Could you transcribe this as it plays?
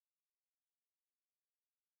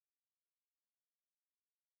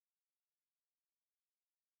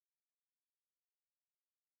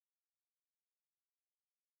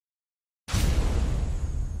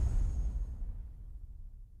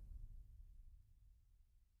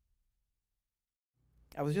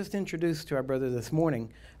I was just introduced to our brother this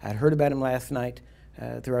morning. I'd heard about him last night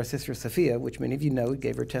through our sister Sophia, which many of you know,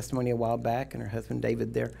 gave her testimony a while back, and her husband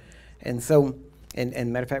David there. And so,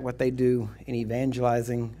 and matter of fact, what they do in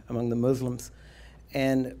evangelizing among the Muslims.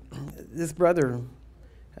 And this brother,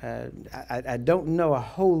 I don't know a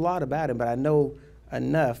whole lot about him, but I know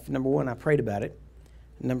enough. Number one, I prayed about it.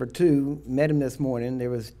 Number two, met him this morning.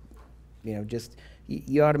 There was, just,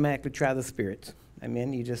 you automatically try the spirits.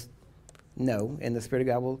 Amen. You just know, and the Spirit of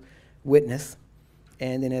God will witness.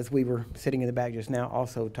 And then as we were sitting in the back just now,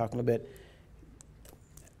 also talking a bit,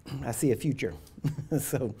 I see a future.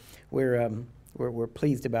 So we're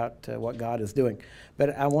pleased about what God is doing.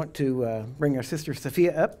 But I want to bring our sister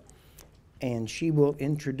Sophia up, and she will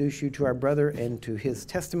introduce you to our brother and to his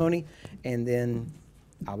testimony, and then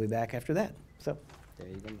I'll be back after that. So there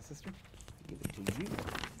you go, my sister. Give it to you.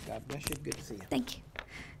 God bless you. Good to see you. Thank you.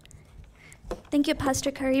 Thank you,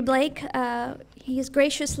 Pastor Curry Blake. He has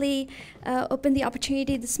graciously opened the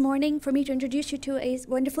opportunity this morning for me to introduce you to a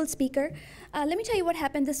wonderful speaker. Let me tell you what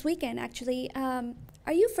happened this weekend, actually.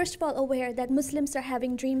 Are you, first of all, aware that Muslims are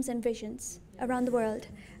having dreams and visions around the world?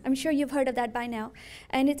 I'm sure you've heard of that by now.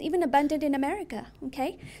 And it's even abundant in America,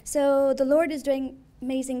 okay? So the Lord is doing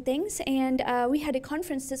amazing things, and we had a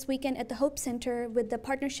conference this weekend at the Hope Center with the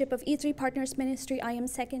partnership of E3 Partners Ministry, I Am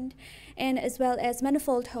Second, and as well as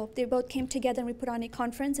Manifold Hope. They both came together and we put on a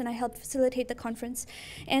conference, and I helped facilitate the conference.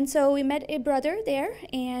 And so we met a brother there,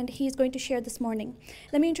 and he's going to share this morning.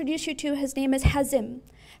 Let me introduce you to, his name is Hazem.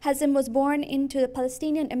 Hazem was born into the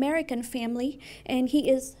Palestinian American family, and he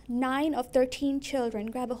is 9 of 13 children.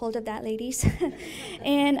 Grab a hold of that, ladies.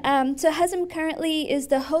 And so Hazem currently is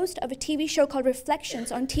the host of a TV show called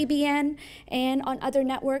Reflections on TBN and on other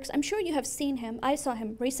networks. I'm sure you have seen him. I saw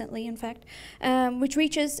him recently, in fact, which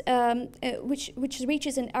reaches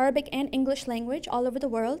in Arabic and English language all over the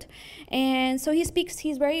world. And so he's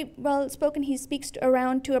very well spoken. He speaks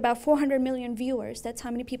around to about 400 million viewers. That's how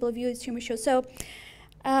many people view his humor show. So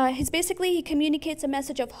he communicates a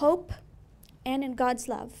message of hope and in God's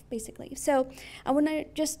love, basically. So I want to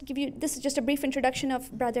just give you, this is just a brief introduction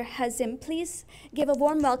of Brother Hazem. Please give a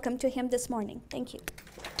warm welcome to him this morning. Thank you.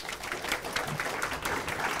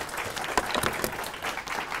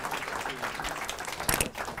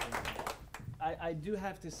 I do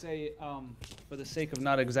have to say, for the sake of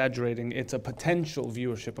not exaggerating, it's a potential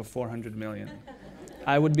viewership of 400 million.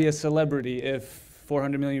 I would be a celebrity if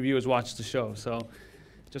 400 million viewers watched the show. So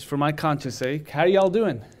just for my conscience sake, how y'all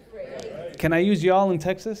doing? Great. Can I use y'all in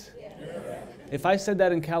Texas? Yeah. If I said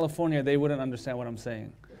that in California, they wouldn't understand what I'm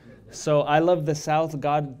saying. So I love the South.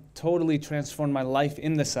 God totally transformed my life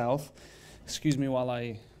in the South. Excuse me while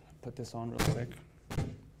I put this on real quick.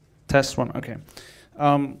 Test one, okay.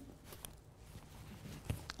 Are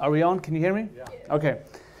we on? Can you hear me? Yeah. Okay.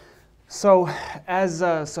 So as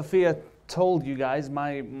Sophia told you guys,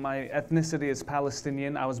 my ethnicity is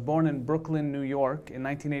Palestinian. I was born in Brooklyn, New York in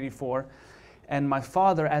 1984. And my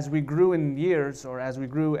father, as we grew in years, or as we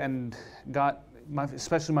grew and got,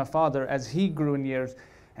 especially my father, as he grew in years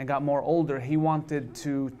and got more older, he wanted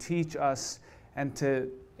to teach us and to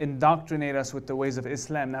indoctrinate us with the ways of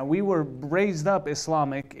Islam. Now, we were raised up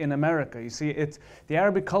Islamic in America. You see, the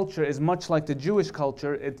Arabic culture is much like the Jewish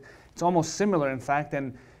culture. It's almost similar, in fact,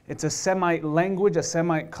 and it's a Semite language, a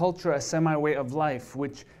Semite culture, a Semite way of life,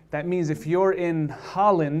 which that means if you're in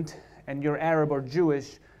Holland and you're Arab or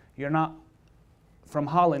Jewish, you're not from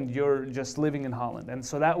Holland, you're just living in Holland. And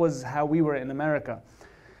so that was how we were in America.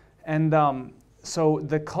 And so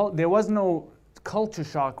there was no culture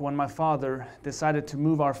shock when my father decided to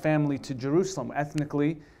move our family to Jerusalem.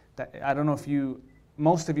 Ethnically, I don't know if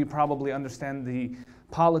most of you probably understand the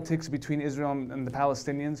politics between Israel and the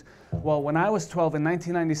Palestinians. Well, when I was 12 in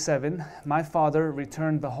 1997, my father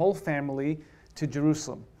returned the whole family to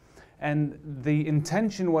Jerusalem. And the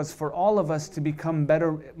intention was for all of us to become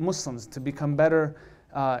better Muslims, to become better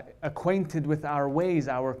acquainted with our ways,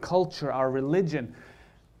 our culture, our religion.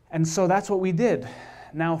 And so that's what we did.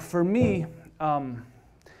 Now, for me,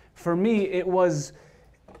 it was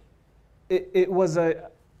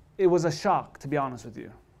a shock, to be honest with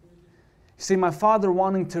you. See, my father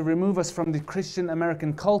wanting to remove us from the Christian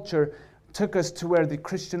American culture took us to where the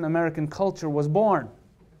Christian American culture was born.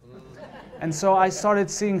 And so I started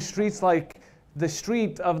seeing streets like the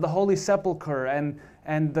street of the Holy Sepulchre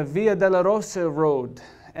and the Via della Rosa road.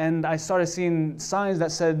 And I started seeing signs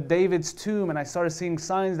that said David's tomb, and I started seeing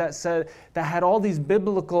signs that had all these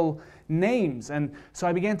biblical names. And so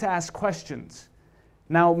I began to ask questions.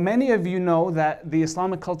 Now, many of you know that the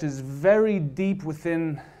Islamic culture is very deep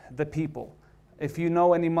within the people. If you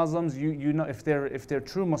know any Muslims, you know if they're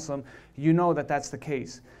true Muslim, you know that that's the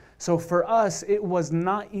case. So for us, it was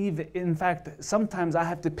not even, in fact, sometimes I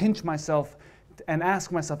have to pinch myself and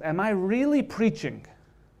ask myself, am I really preaching?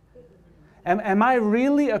 Am I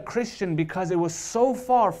really a Christian? Because it was so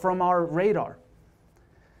far from our radar.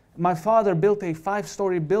 My father built a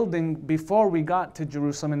 5-story building before we got to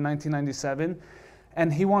Jerusalem in 1997,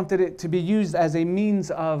 and he wanted it to be used as a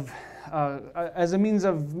means of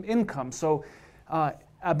income. So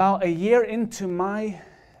about a year into my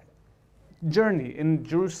journey in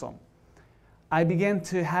Jerusalem, I began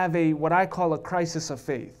to have what I call a crisis of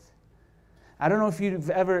faith. I don't know if you've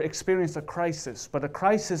ever experienced a crisis, but a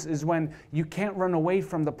crisis is when you can't run away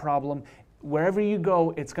from the problem. Wherever you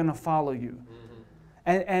go, it's going to follow you.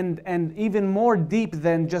 And even more deep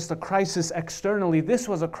than just a crisis externally, this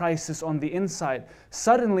was a crisis on the inside.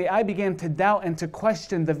 Suddenly, I began to doubt and to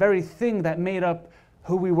question the very thing that made up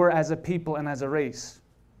who we were as a people and as a race.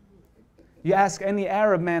 You ask any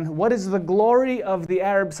Arab man, what is the glory of the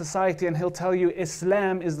Arab society? And he'll tell you,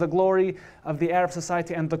 Islam is the glory of the Arab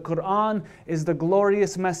society, and the Quran is the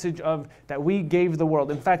glorious message that we gave the world.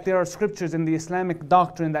 In fact, there are scriptures in the Islamic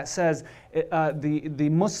doctrine that says the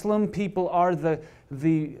Muslim people are the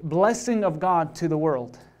blessing of God to the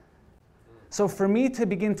world. So for me to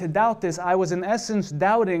begin to doubt this, I was in essence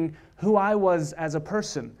doubting who I was as a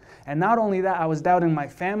person. And not only that, I was doubting my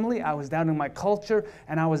family, I was doubting my culture,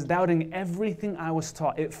 and I was doubting everything I was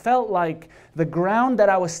taught. It felt like the ground that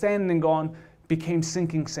I was standing on became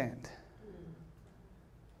sinking sand.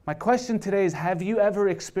 My question today is, have you ever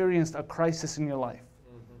experienced a crisis in your life?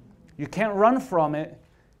 You can't run from it,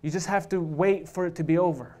 you just have to wait for it to be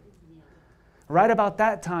over. Right about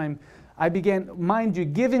that time, I began, mind you,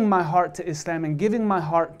 giving my heart to Islam and giving my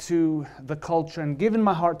heart to the culture and giving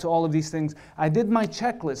my heart to all of these things. I did my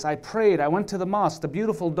checklist. I prayed. I went to the mosque, the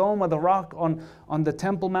beautiful dome of the rock on the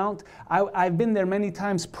Temple Mount. I've been there many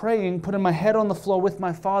times praying, putting my head on the floor with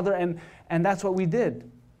my father, and that's what we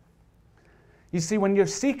did. You see, when you're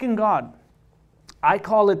seeking God, I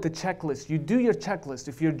call it the checklist. You do your checklist.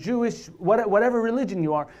 If you're Jewish, whatever religion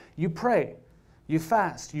you are, you pray, you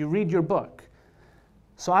fast, you read your book.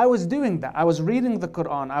 So I was doing that. I was reading the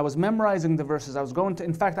Quran. I was memorizing the verses. I was going to,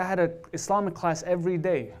 in fact, I had an Islamic class every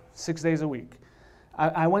day, 6 days a week.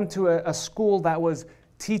 I went to a school that was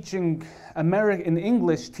teaching in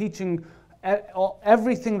English, teaching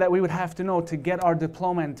everything that we would have to know to get our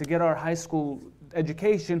diploma and to get our high school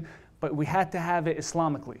education, but we had to have it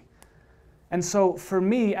Islamically. And so for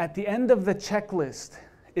me, at the end of the checklist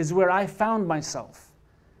is where I found myself.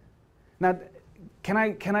 Now, can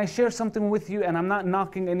I share something with you? And I'm not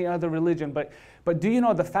knocking any other religion, but do you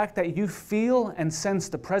know the fact that you feel and sense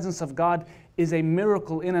the presence of God is a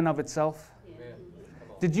miracle in and of itself? Yeah.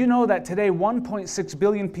 Did you know that today 1.6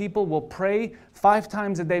 billion people will pray 5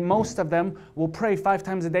 times a day? Most of them will pray 5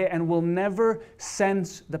 times a day and will never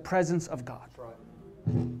sense the presence of God. That's right.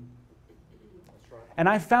 That's right. And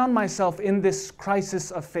I found myself in this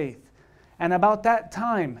crisis of faith. And about that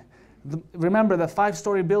time, remember the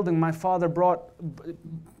 5-story building my father built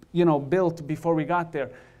before we got there.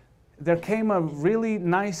 There came a really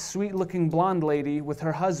nice, sweet-looking blonde lady with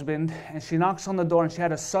her husband, and she knocks on the door, and she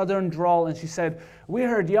had a southern drawl, and she said, "We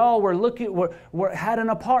heard y'all had an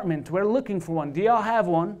apartment. We're looking for one. Do y'all have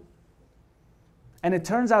one?" And it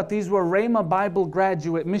turns out these were Rhema Bible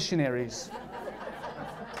graduate missionaries.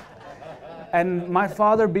 And my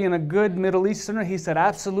father, being a good Middle Easterner, he said,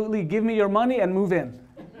 "Absolutely, give me your money and move in."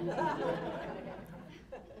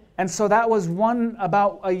 And so that was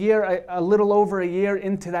about a little over a year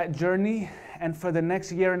into that journey. And for the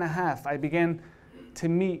next year and a half, I began to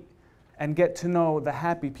meet and get to know the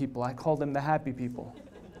happy people. I call them the happy people.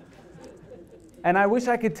 And I wish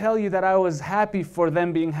I could tell you that I was happy for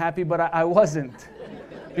them being happy, but I wasn't.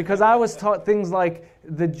 Because I was taught things like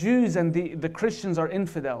the Jews and the Christians are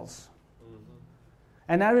infidels.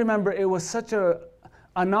 And I remember it was such an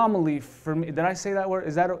anomaly for me. Did I say that word?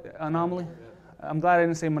 Is that an anomaly? I'm glad I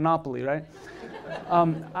didn't say monopoly, right?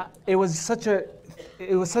 It was such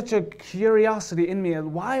a curiosity in me.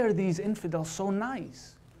 Why are these infidels so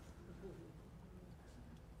nice?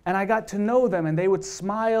 And I got to know them, and they would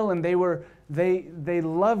smile, and they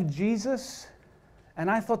loved Jesus, and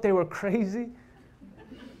I thought they were crazy.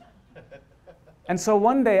 And so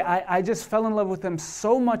one day, I just fell in love with them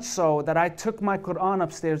so much so that I took my Quran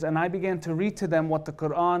upstairs, and I began to read to them what the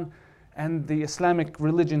Quran and the Islamic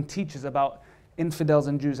religion teaches about infidels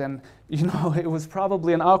and Jews. And, it was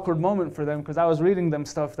probably an awkward moment for them because I was reading them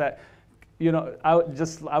stuff that, I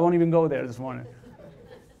won't even go there this morning.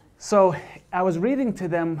 So I was reading to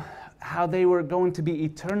them how they were going to be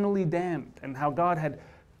eternally damned and how God had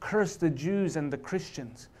cursed the Jews and the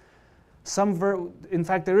Christians. In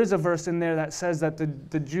fact, there is a verse in there that says that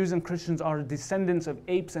the Jews and Christians are descendants of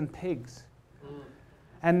apes and pigs.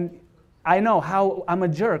 And I know how I'm a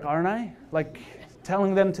jerk, aren't I? Like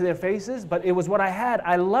telling them to their faces, but it was what I had.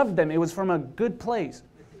 I loved them. It was from a good place.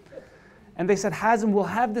 And they said, Hazem, we'll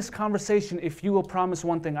have this conversation if you will promise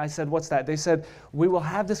one thing. I said, what's that? They said, we will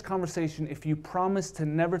have this conversation if you promise to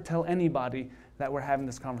never tell anybody that we're having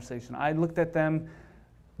this conversation. I looked at them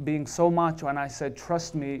being so macho and I said,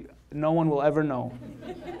 trust me, no one will ever know.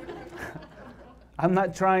 I'm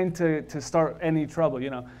not trying to start any trouble,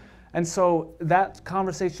 you know. And so that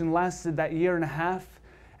conversation lasted that year and a half.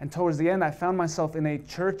 And towards the end, I found myself in a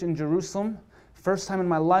church in Jerusalem. First time in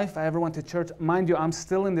my life I ever went to church. Mind you, I'm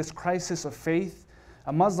still in this crisis of faith.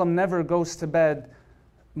 A Muslim never goes to bed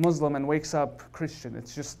Muslim and wakes up Christian.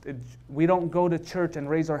 It's just, we don't go to church and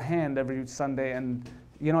raise our hand every Sunday. And,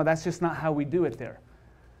 you know, that's just not how we do it there.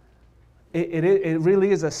 It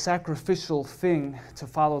really is a sacrificial thing to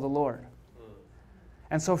follow the Lord.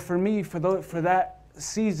 And so for me, for that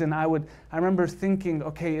season, I remember thinking,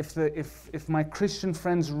 okay, if my Christian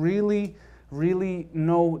friends really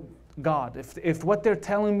know God, if what they're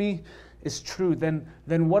telling me is true,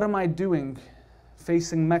 then what am I doing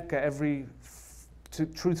facing Mecca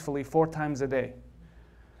truthfully 4 times a day?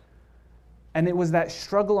 And it was that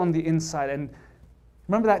struggle on the inside. And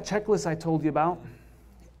remember that checklist I told you about?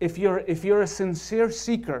 If you're a sincere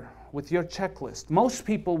seeker with your checklist, most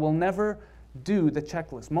people will never do the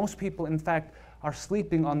checklist. Most people, in fact, are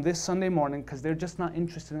sleeping on this Sunday morning because they're just not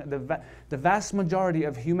interested in it. The vast majority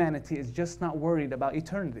of humanity is just not worried about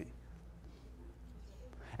eternity.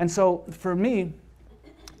 And so for me,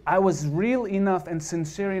 I was real enough and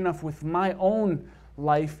sincere enough with my own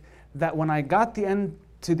life that when I got to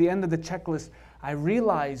the end of the checklist, I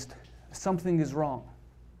realized something is wrong.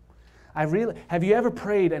 Have you ever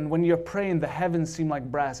prayed and when you're praying, the heavens seem like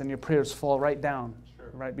brass and your prayers fall right down,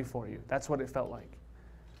 right before you? That's what it felt like.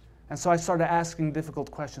 And so I started asking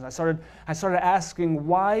difficult questions. I started asking,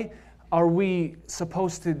 why are we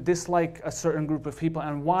supposed to dislike a certain group of people,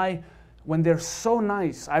 and why, when they're so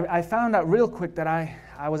nice? I found out real quick that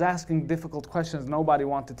I was asking difficult questions nobody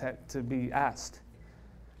wanted to be asked.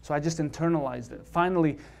 So I just internalized it.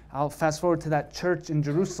 Finally, I'll fast forward to that church in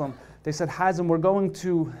Jerusalem. They said, Hazem, we're going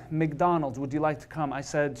to McDonald's. Would you like to come? I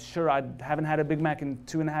said, sure. I haven't had a Big Mac in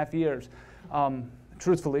 2.5 years,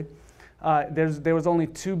 truthfully. There was only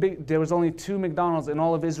two McDonald's in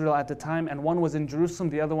all of Israel at the time, and one was in Jerusalem,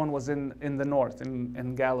 the other one was in the north,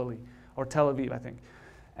 in Galilee, or Tel Aviv, I think.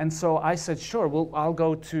 And so I said, sure, I'll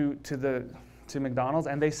go to McDonald's.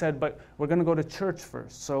 And they said, but we're going to go to church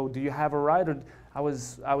first. So do you have a ride? Or I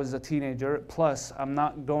was a teenager. Plus, I'm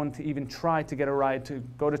not going to even try to get a ride to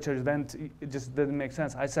go to church. Then it just didn't make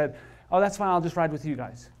sense. I said, oh, that's fine. I'll just ride with you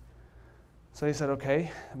guys. So they said,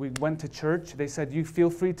 okay. We went to church. They said, you feel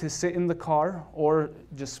free to sit in the car or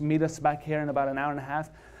just meet us back here in about an hour and a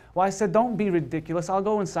half. Well, I said, don't be ridiculous. I'll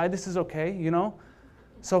go inside. This is okay, you know.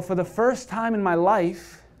 So for the first time in my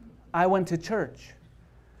life, I went to church.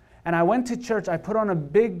 And I went to church. I put on a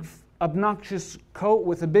big, obnoxious coat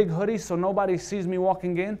with a big hoodie so nobody sees me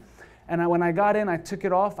walking in. And when I got in, I took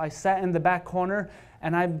it off. I sat in the back corner,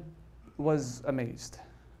 and I was amazed.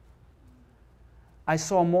 I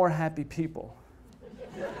saw more happy people.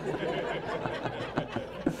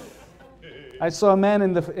 I saw a man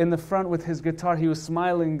in the front with his guitar. He was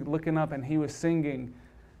smiling, looking up, and he was singing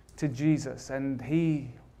to Jesus. And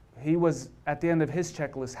he was, at the end of his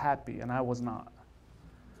checklist, happy, and I was not.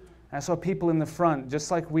 I saw people in the front,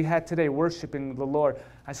 just like we had today, worshiping the Lord.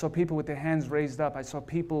 I saw people with their hands raised up. I saw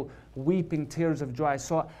people weeping tears of joy.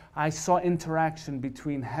 I saw interaction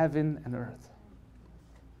between heaven and earth.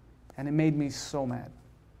 And it made me so mad.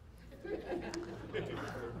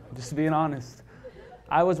 Just being honest.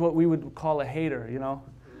 I was what we would call a hater, you know?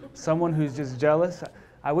 Someone who's just jealous.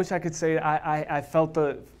 I wish I could say I felt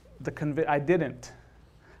I didn't.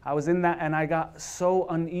 I was in that, and I got so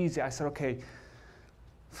uneasy. I said, okay,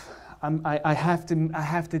 I have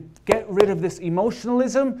to get rid of this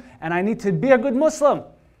emotionalism, and I need to be a good Muslim.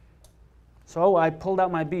 So I pulled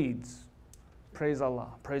out my beads. Praise Allah,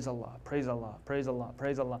 praise Allah, praise Allah, praise Allah,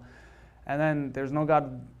 praise Allah. And then there's no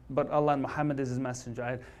God but Allah, and Muhammad is his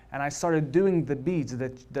messenger. And I started doing the beads,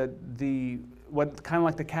 what kind of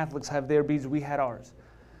like the Catholics have their beads, we had ours.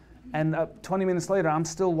 And 20 minutes later, I'm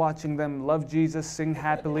still watching them love Jesus, sing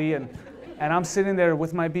happily, and I'm sitting there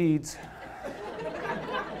with my beads.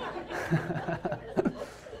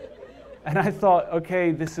 And I thought,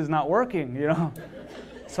 okay, this is not working, you know.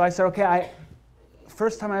 So I said, okay,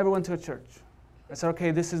 first time I ever went to a church, I said,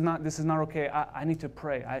 okay, this is not okay. I need to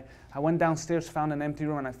pray. I went downstairs, found an empty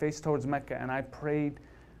room, and I faced towards Mecca, and I prayed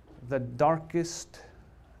the darkest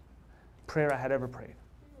prayer I had ever prayed.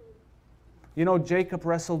 You know, Jacob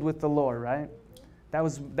wrestled with the Lord, right? That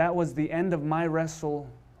was the end of my wrestle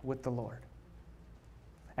with the Lord.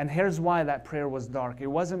 And here's why that prayer was dark. It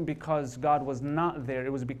wasn't because God was not there.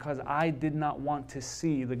 It was because I did not want to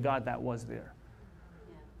see the God that was there.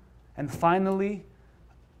 And finally,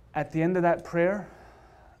 at the end of that prayer,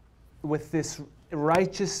 with this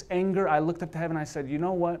righteous anger, I looked up to heaven and I said, you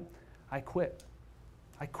know what? I quit.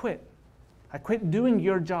 I quit. I quit doing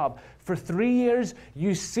your job. For 3 years,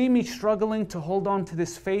 you see me struggling to hold on to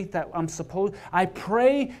this faith that I'm supposed. I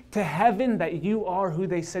pray to heaven that you are who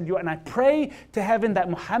they said you are. And I pray to heaven that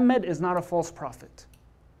Muhammad is not a false prophet.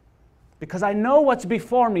 Because I know what's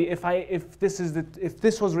before me if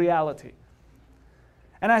this was reality.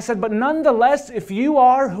 And I said, but nonetheless, if you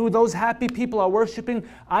are who those happy people are worshiping,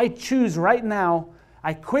 I choose right now,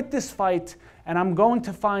 I quit this fight, and I'm going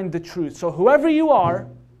to find the truth. So whoever you are,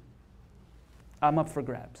 I'm up for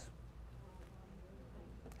grabs.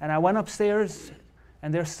 And I went upstairs,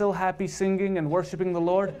 and they're still happy singing and worshiping the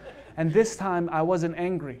Lord. And this time, I wasn't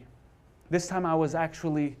angry. This time, I was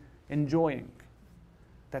actually enjoying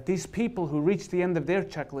that these people who reached the end of their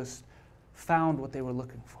checklist found what they were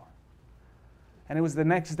looking for. And it was the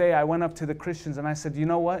next day, I went up to the Christians, and I said, you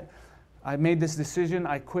know what? I made this decision.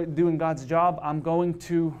 I quit doing God's job. I'm going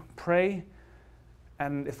to pray.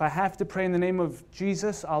 And if I have to pray in the name of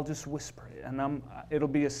Jesus, I'll just whisper it, and it'll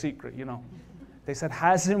be a secret, you know. They said,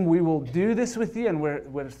 Hazem, we will do this with you, and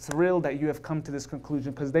we're thrilled that you have come to this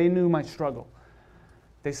conclusion, because they knew my struggle.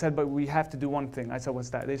 They said, but we have to do one thing. I said, what's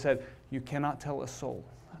that? They said, you cannot tell a soul.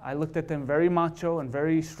 I looked at them very macho and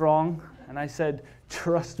very strong, and I said,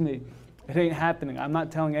 trust me, it ain't happening. I'm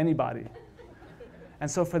not telling anybody. And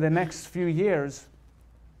so for the next few years,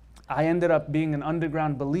 I ended up being an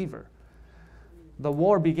underground believer. The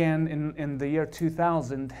war began in the year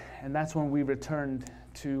 2000, and that's when we returned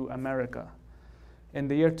to America. In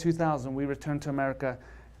the year 2000, we returned to America,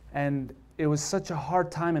 and it was such a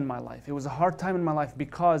hard time in my life. It was a hard time in my life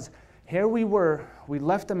because here we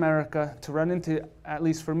left America to run into, at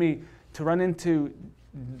least for me, to run into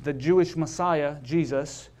the Jewish Messiah,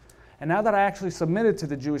 Jesus. And now that I actually submitted to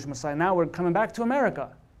the Jewish Messiah, now we're coming back to America.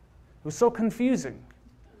 It was so confusing.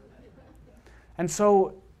 And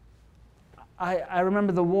so I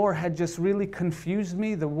remember the war had just really confused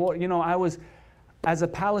me. The war, you know, as a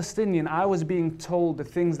Palestinian, I was being told the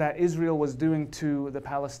things that Israel was doing to the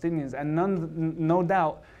Palestinians. And no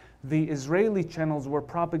doubt, the Israeli channels were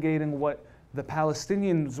propagating what the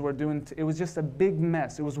Palestinians were doing. It was just a big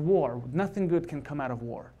mess. It was war. Nothing good can come out of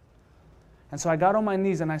war. And so I got on my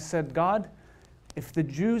knees and I said, God, if the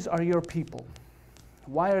Jews are your people,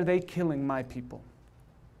 why are they killing my people?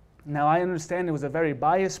 Now I understand it was a very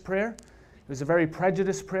biased prayer. It was a very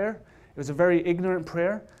prejudiced prayer. It was a very ignorant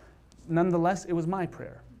prayer. Nonetheless, it was my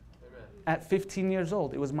prayer. Amen. At 15 years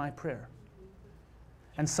old, it was my prayer.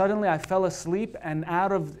 And suddenly I fell asleep, and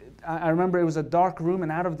I remember it was a dark room,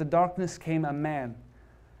 and out of the darkness came a man.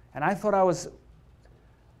 And I thought I was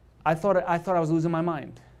losing my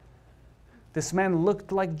mind. This man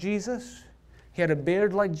looked like Jesus. He had a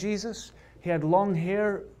beard like Jesus. He had long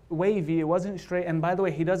hair, wavy. It wasn't straight. And by the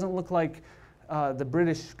way, he doesn't look like the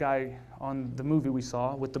British guy on the movie we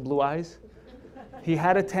saw with the blue eyes. He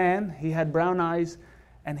had a tan, he had brown eyes,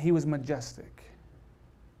 and he was majestic.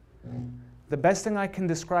 The best thing I can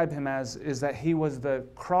describe him as is that he was the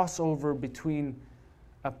crossover between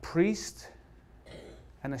a priest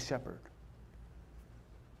and a shepherd.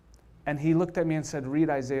 And he looked at me and said,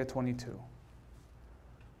 read Isaiah 22.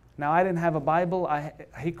 Now, I didn't have a Bible.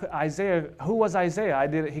 Isaiah, who was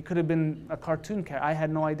Isaiah? He could have been a cartoon character. I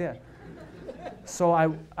had no idea. So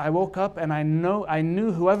I woke up, and I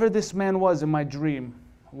knew whoever this man was in my dream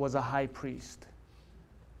was a high priest.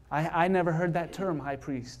 I never heard that term, high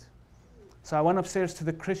priest. So I went upstairs to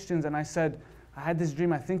the Christians, and I said, I had this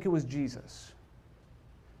dream. I think it was Jesus.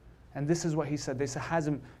 And this is what he said. They said,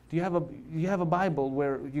 Hazem, do you have a Bible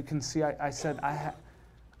where you can see? I said,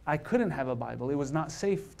 I couldn't have a Bible. It was not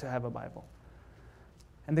safe to have a Bible.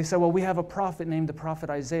 And they said, well, we have a prophet named the prophet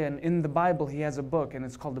Isaiah, and in the Bible he has a book, and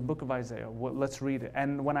it's called the book of Isaiah. Well, let's read it.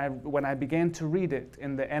 And when I began to read it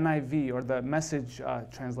in the NIV, or the Message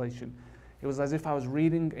translation, it was as if I was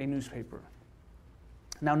reading a newspaper.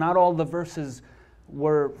 Now, not all the verses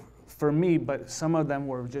were for me, but some of them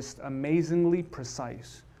were just amazingly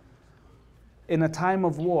precise. In a time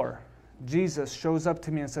of war, Jesus shows up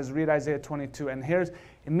to me and says, read Isaiah 22. And here's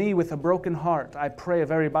me with a broken heart. I pray a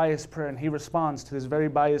very biased prayer, and he responds to this very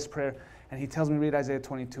biased prayer, and he tells me, read Isaiah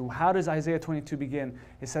 22. How does Isaiah 22 begin?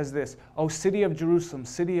 It says this, O city of Jerusalem,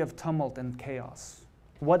 city of tumult and chaos.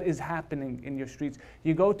 what is happening in your streets.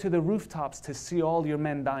 You go to the rooftops to see all your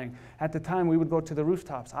men dying. At the time, we would go to the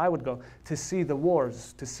rooftops. I would go to see the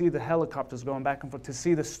wars, to see the helicopters going back and forth, to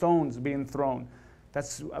see the stones being thrown.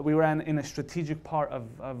 We were in a strategic part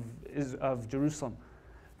of Jerusalem.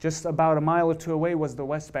 Just about a mile or two away was the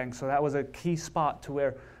West Bank, so that was a key spot to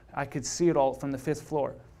where I could see it all from the 5th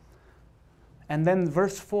floor. And then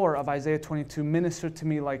verse 4 of Isaiah 22 ministered to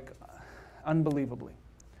me like unbelievably.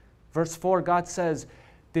 Verse 4, God says,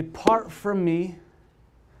 "Depart from me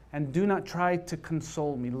and do not try to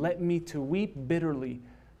console me. Let me to weep bitterly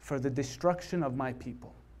for the destruction of my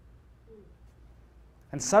people."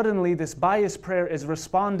 And suddenly this bias prayer is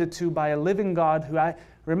responded to by a living God who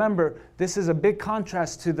remember, this is a big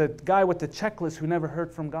contrast to the guy with the checklist who never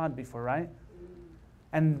heard from God before, right?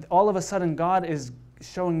 And all of a sudden God is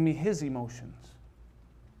showing me his emotions.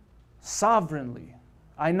 Sovereignly,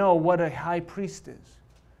 I know what a high priest is.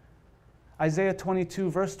 Isaiah 22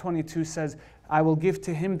 verse 22 says, "I will give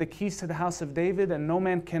to him the keys to the house of David, and no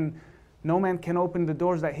man can open the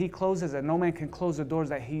doors that he closes, and no man can close the doors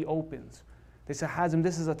that he opens." They said, "Hazem,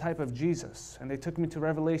 this is a type of Jesus." And they took me to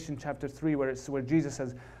Revelation chapter 3 where Jesus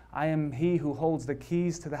says, "I am he who holds the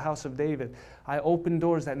keys to the house of David. I open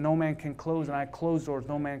doors that no man can close, and I close doors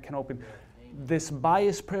no man can open." This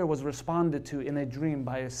biased prayer was responded to in a dream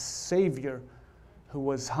by a Savior who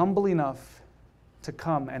was humble enough to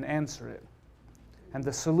come and answer it. And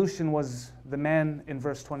the solution was the man in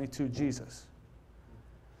verse 22, Jesus.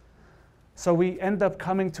 So we end up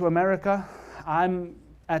coming to America. I'm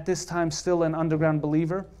at this time still an underground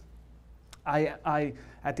believer. I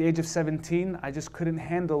at the age of 17, I just couldn't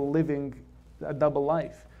handle living a double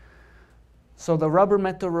life. So the rubber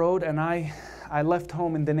met the road, and I left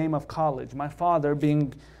home in the name of college. My father,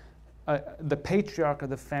 being the patriarch of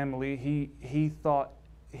the family, he thought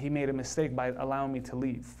he made a mistake by allowing me to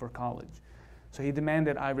leave for college. So he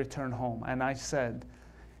demanded I return home. And I said,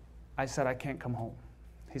 I can't come home.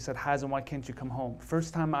 He said, "Hazem, why can't you come home?"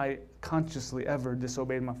 First time I consciously ever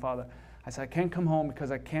disobeyed my father. I said, "I can't come home because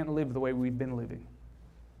I can't live the way we've been living."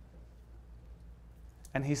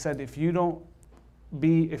 And he said, if you're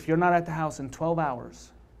not at the house in 12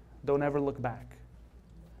 hours, don't ever look back.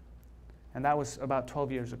 And that was about 12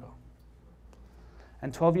 years ago.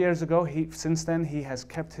 And 12 years ago, since then, he has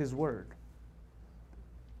kept his word.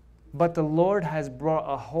 But the Lord has brought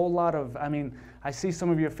a whole lot of, I see some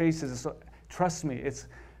of your faces. So trust me,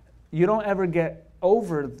 you don't ever get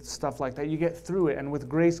over stuff like that. You get through it, and with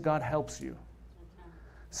grace, God helps you.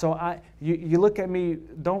 So you look at me,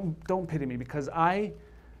 don't pity me, because I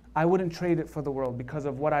wouldn't trade it for the world because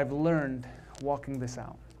of what I've learned walking this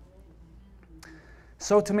out.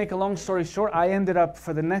 So to make a long story short, I ended up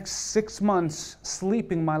for the next 6 months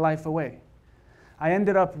sleeping my life away. I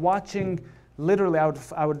ended up watching, literally,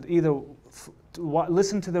 I would either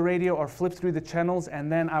listen to the radio or flip through the channels, and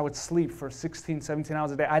then I would sleep for 16, 17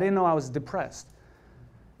 hours a day. I didn't know I was depressed.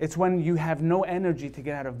 It's when you have no energy to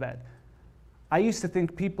get out of bed. I used to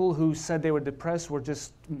think people who said they were depressed were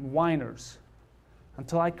just whiners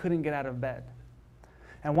until I couldn't get out of bed.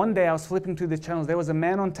 And one day I was flipping through the channels. There was a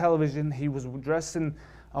man on television. He was dressed in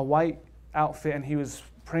a white outfit, and he was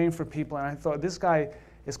praying for people. And I thought, this guy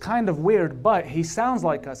is kind of weird, but he sounds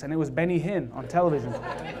like us. And it was Benny Hinn on television.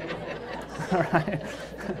 All right.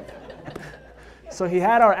 So he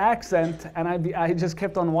had our accent, and I just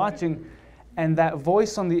kept on watching. And that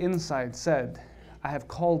voice on the inside said, "I have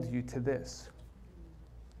called you to this."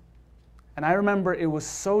 And I remember it was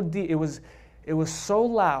so deep, it was so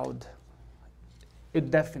loud, it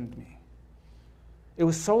deafened me. It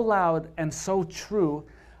was so loud and so true.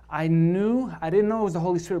 I didn't know it was the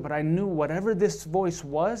Holy Spirit, but I knew whatever this voice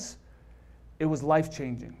was, it was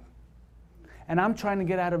life-changing. And I'm trying to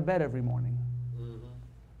get out of bed every morning.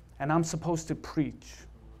 And I'm supposed to preach.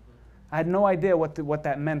 I had no idea what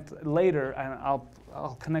that meant later, and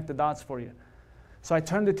I'll connect the dots for you. So I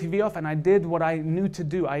turned the TV off, and I did what I knew to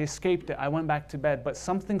do. I escaped it. I went back to bed. But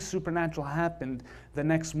something supernatural happened the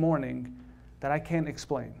next morning that I can't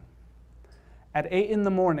explain. At 8 in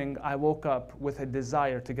the morning, I woke up with a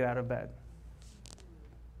desire to get out of bed.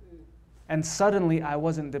 And suddenly, I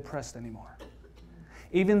wasn't depressed anymore.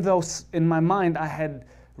 Even though in my mind, I had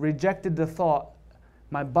rejected the thought,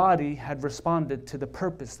 my body had responded to the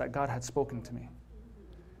purpose that God had spoken to me.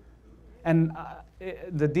 And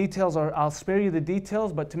the details I'll spare you the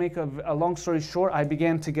details, but to make a long story short, I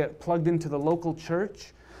began to get plugged into the local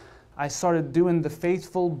church. I started doing the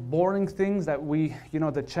faithful, boring things that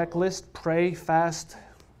the checklist: pray, fast,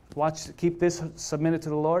 watch, keep this submitted to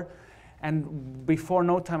the Lord. And before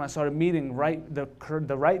no time, I started meeting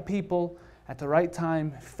the right people at the right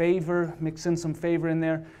time, mix in some favor in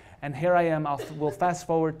there. And here I am, we'll fast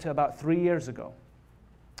forward to about 3 years ago.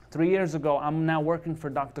 3 years ago, I'm now working for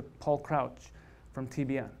Dr. Paul Crouch from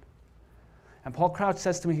TBN. And Paul Crouch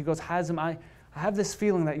says to me, he goes, Hazem, I have this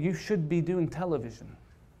feeling that you should be doing television.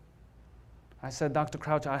 I said, Dr.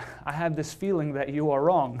 Crouch, I have this feeling that you are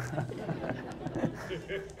wrong.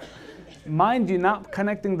 Mind you, not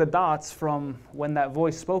connecting the dots from when that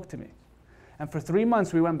voice spoke to me. And for 3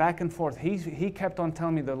 months, we went back and forth. He kept on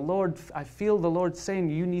telling me, I feel the Lord saying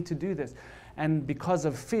you need to do this. And because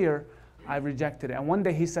of fear, I rejected it. And one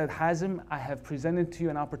day he said, Hazem, I have presented to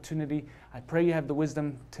you an opportunity. I pray you have the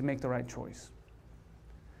wisdom to make the right choice.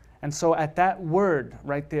 And so at that word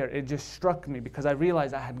right there, it just struck me because I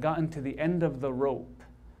realized I had gotten to the end of the rope.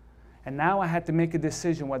 And now I had to make a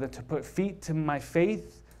decision whether to put feet to my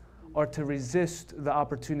faith or to resist the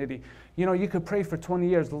opportunity. You know, you could pray for 20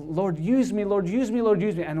 years, Lord, use me, Lord, use me, Lord,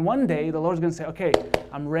 use me. And one day the Lord's going to say, okay,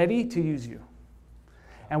 I'm ready to use you.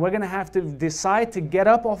 And we're going to have to decide to get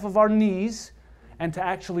up off of our knees and to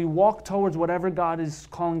actually walk towards whatever God is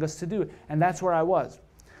calling us to do. And that's where I was.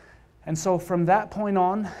 And so from that point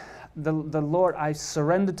on, the Lord, I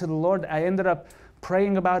surrendered to the Lord. I ended up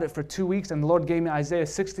praying about it for 2 weeks, and the Lord gave me Isaiah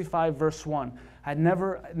 65, verse 1. I'd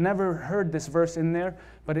never heard this verse in there,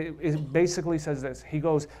 but it basically says this. He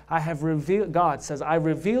goes, God says, I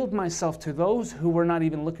revealed myself to those who were not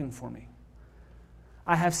even looking for me.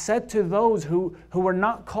 I have said to those who were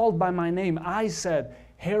not called by my name, I said,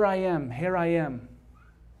 here I am, here I am.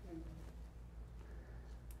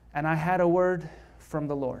 And I had a word from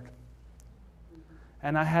the Lord.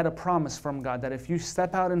 And I had a promise from God that if you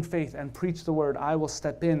step out in faith and preach the word, I will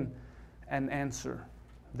step in and answer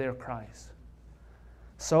their cries.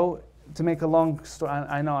 So, to make a long story,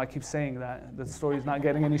 I know I keep saying that. The story is not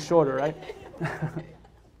getting any shorter, right?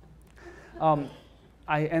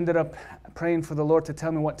 I ended up praying for the Lord to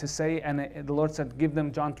tell me what to say, and the Lord said, give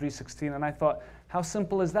them John 3:16. And I thought, how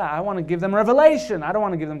simple is that? I want to give them revelation. I don't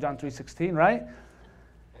want to give them John 3:16, right?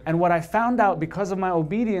 And what I found out because of my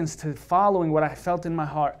obedience to following what I felt in my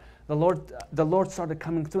heart, the Lord started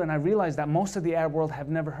coming through, and I realized that most of the Arab world have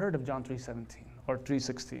never heard of John 3:17 or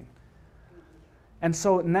 3:16. And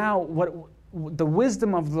so now the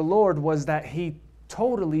wisdom of the Lord was that He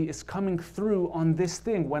totally is coming through on this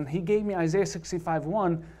thing. When He gave me Isaiah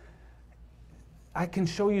 65:1, I can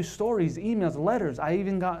show you stories, emails, letters. I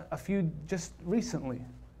even got a few just recently.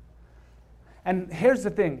 And here's the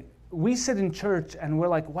thing. We sit in church and we're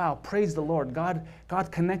like, wow, praise the Lord. God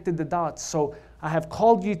connected the dots. So I have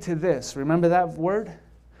called you to this. Remember that word?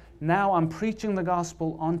 Now I'm preaching the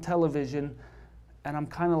gospel on television, and I'm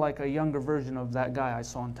kind of like a younger version of that guy I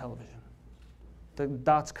saw on television. The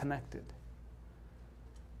dots connected.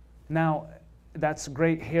 Now, that's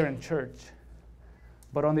great here in church.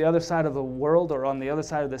 But on the other side of the world, or on the other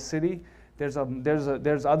side of the city, there's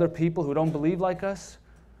other people who don't believe like us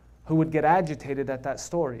who would get agitated at that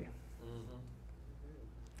story.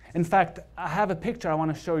 In fact, I have a picture I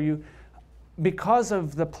want to show you. Because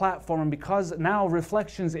of the platform, and because now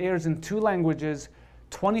Reflections airs in 2 languages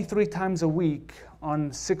 23 times a week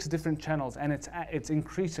on 6 different channels, and it's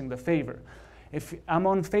increasing the favor. I'm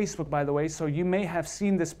on Facebook, by the way, so you may have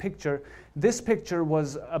seen this picture. This picture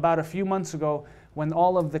was about a few months ago when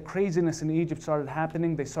all of the craziness in Egypt started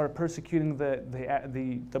happening. They started persecuting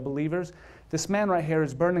the believers. This man right here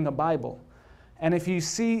is burning a Bible. And if you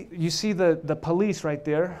see the police right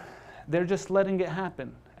there, they're just letting it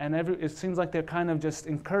happen. And it seems like they're kind of just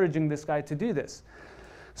encouraging this guy to do this.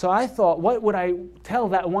 So I thought, what would I tell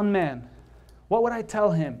that one man? What would I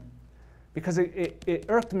tell him? Because it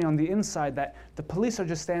irked me on the inside that the police are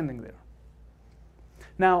just standing there.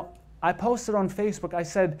 Now, I posted on Facebook, I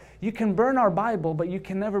said, you can burn our Bible, but you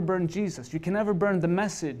can never burn Jesus. You can never burn the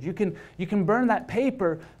message. You can burn that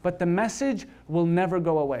paper, but the message will never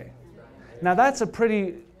go away. Now that's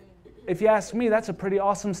if you ask me, that's a pretty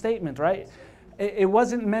awesome statement, right? It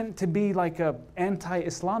wasn't meant to be like an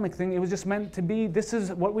anti-Islamic thing. It was just meant to be, this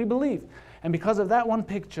is what we believe. And because of that one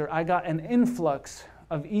picture, I got an influx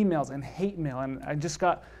of emails and hate mail. And I just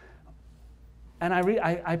got, and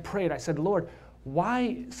I prayed. I said, Lord,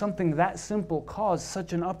 why something that simple caused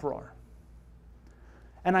such an uproar?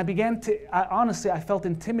 And honestly, I felt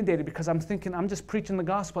intimidated because I'm thinking, I'm just preaching the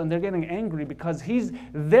gospel and they're getting angry because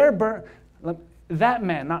that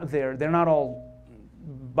man, they're not all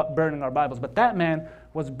burning our Bibles, but that man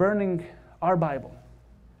was burning our Bible.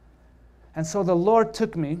 And so the Lord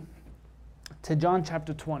took me to John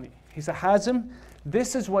chapter 20. He said, Hazem,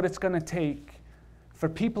 this is what it's going to take for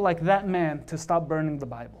people like that man to stop burning the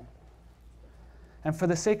Bible. And for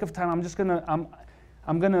the sake of time,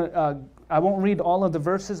 I won't read all of the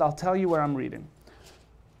verses. I'll tell you where I'm reading.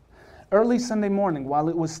 Early Sunday morning, while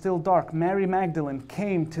it was still dark, Mary Magdalene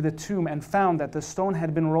came to the tomb and found that the stone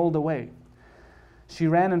had been rolled away. She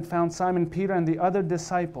ran and found Simon Peter and the other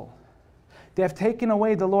disciple. They have taken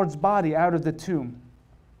away the Lord's body out of the tomb.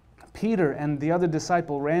 Peter and the other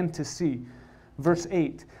disciple ran to see. Verse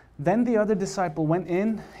 8, then the other disciple went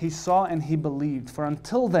in, he saw and he believed. For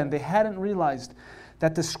until then they hadn't realized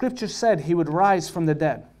that the scripture said he would rise from the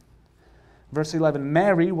dead. Verse 11,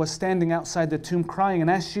 Mary was standing outside the tomb crying,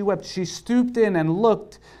 and as she wept, she stooped in and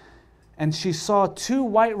looked, and she saw 2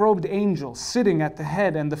 white-robed angels sitting at the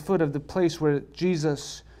head and the foot of the place where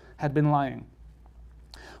Jesus had been lying.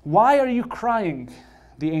 Why are you crying?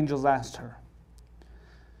 The angels asked her.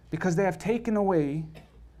 Because they have taken away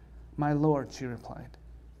my Lord, she replied.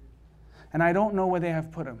 And I don't know where they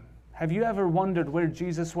have put him. Have you ever wondered where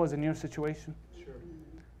Jesus was in your situation? Sure.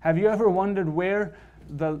 Have you ever wondered where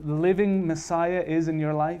the living Messiah is in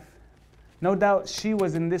your life? No doubt she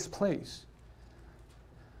was in this place.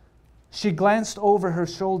 She glanced over her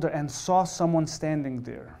shoulder and saw someone standing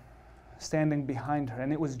there, standing behind her,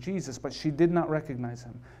 and it was Jesus, but she did not recognize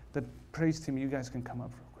him. The praise team, you guys can come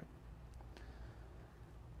up real quick.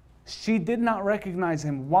 She did not recognize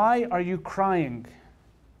him. Why are you crying?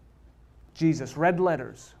 Jesus, red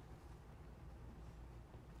letters.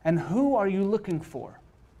 And who are you looking for?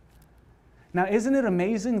 Now, isn't it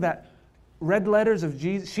amazing that red letters of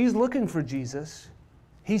Jesus, she's looking for Jesus.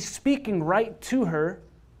 He's speaking right to her.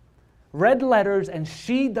 Red letters, and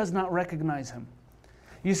she does not recognize him.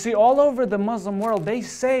 You see, all over the Muslim world, they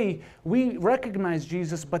say we recognize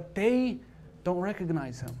Jesus, but they don't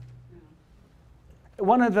recognize him.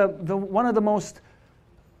 One of the most,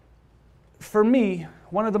 for me,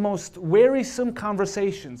 one of the most wearisome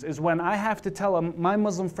conversations is when I have to tell my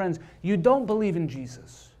Muslim friends, you don't believe in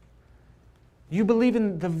Jesus. You believe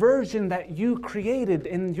in the version that you created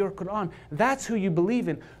in your Quran. That's who you believe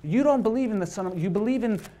in. You don't believe in the Son of God. You believe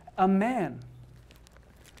in a man.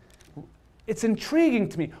 It's intriguing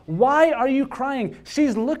to me. Why are you crying?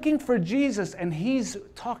 She's looking for Jesus and he's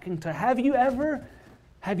talking to her. Have you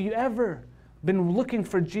ever been looking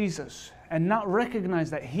for Jesus and not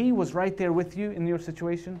recognized that he was right there with you in your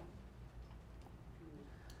situation?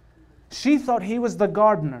 She thought he was the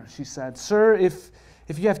gardener, she said. Sir, if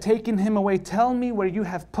you have taken him away, tell me where you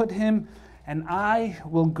have put him, and I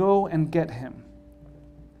will go and get him.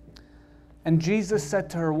 And Jesus said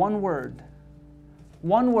to her one word.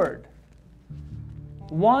 One word.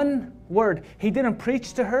 One word. He didn't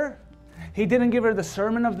preach to her. He didn't give her the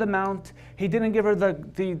Sermon of the Mount. He didn't give her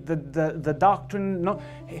the doctrine. No,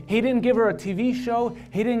 he didn't give her a TV show.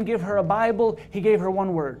 He didn't give her a Bible. He gave her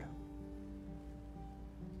one word.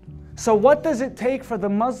 So what does it take for the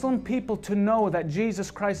Muslim people to know that Jesus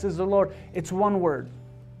Christ is the Lord? It's one word.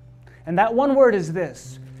 And that one word is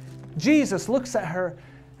this. Jesus looks at her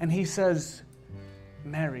and he says,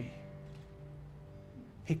 Mary.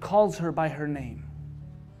 He calls her by her name.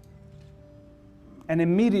 And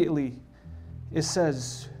immediately it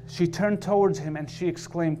says, she turned towards him and she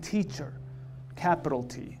exclaimed, Teacher, capital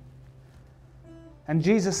T. And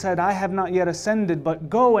Jesus said, I have not yet ascended, but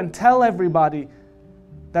go and tell everybody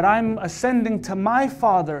that I'm ascending to my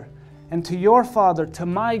Father and to your Father, to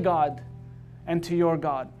my God and to your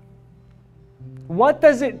God. What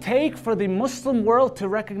does it take for the Muslim world to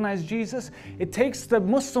recognize Jesus? It takes the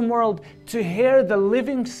Muslim world to hear the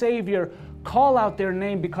living Savior call out their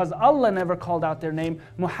name, because Allah never called out their name.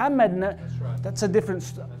 Muhammad, that's a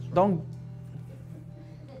different, don't.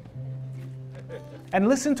 And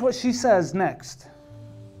listen to what she says next.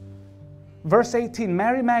 Verse 18,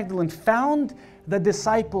 Mary Magdalene found the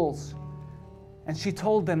disciples and she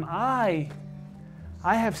told them, I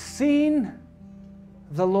have seen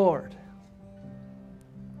the Lord.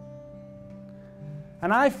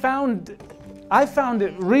 And I found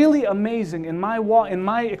it really amazing in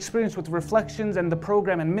my experience with Reflections and the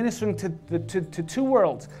program and ministering to two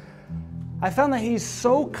worlds. I found that He's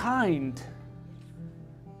so kind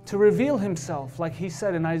to reveal Himself, like He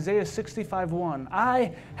said in Isaiah 65:1.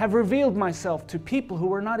 I have revealed myself to people who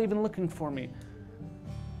were not even looking for me.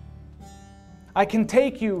 I can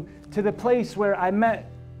take you to the place where I met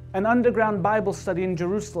an underground Bible study in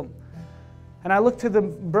Jerusalem. And I looked to the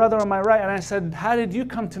brother on my right and I said, how did you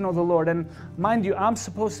come to know the Lord? And mind you, I'm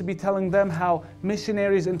supposed to be telling them how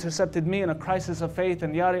missionaries intercepted me in a crisis of faith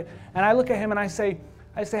and yada. And I look at him and I say,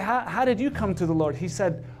 how did you come to the Lord? He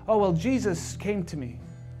said, oh, well, Jesus came to me.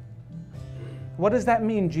 What does that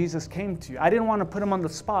mean, Jesus came to you? I didn't want to put him on the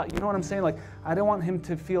spot. You know what I'm saying? Like, I didn't want him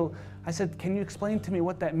to feel, I said, can you explain to me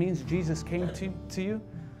what that means, Jesus came to you?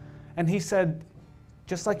 And he said,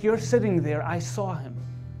 just like you're sitting there, I saw him.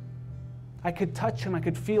 I could touch him, I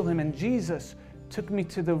could feel him, and Jesus took me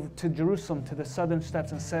to Jerusalem, to the southern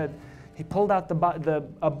steps, and said, he pulled out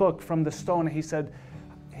a book from the stone, and he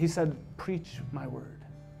said, preach my word.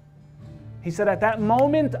 He said, at that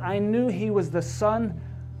moment, I knew he was the Son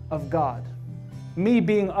of God. Me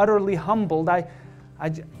being utterly humbled,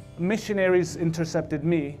 missionaries intercepted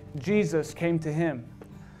me. Jesus came to him.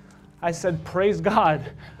 I said, praise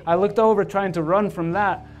God. I looked over trying to run from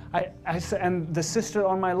that. I said, and the sister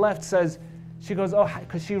on my left says, she goes, oh,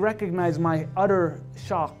 because she recognized my utter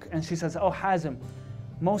shock. And she says, oh, Hazem,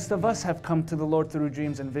 most of us have come to the Lord through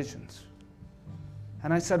dreams and visions.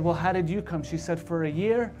 And I said, well, how did you come? She said, for a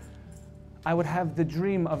year, I would have the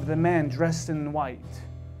dream of the man dressed in white.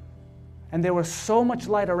 And there was so much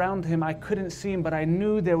light around him, I couldn't see him, but I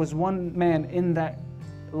knew there was one man in that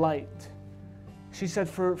light. She said,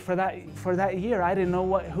 for that year, I didn't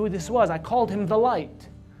know who this was. I called him the light.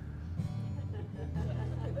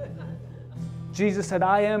 Jesus said,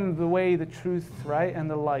 I am the way, the truth, right, and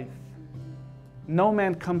the life. No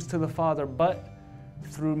man comes to the Father but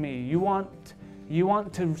through me. You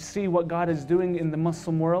want to see what God is doing in the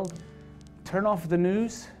Muslim world? Turn off the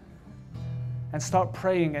news and start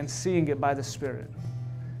praying and seeing it by the Spirit.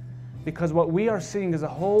 Because what we are seeing is a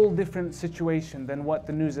whole different situation than what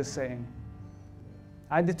the news is saying.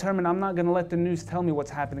 I determined I'm not going to let the news tell me what's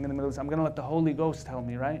happening in the Middle East. I'm going to let the Holy Ghost tell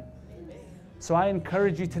me, right? Amen. So I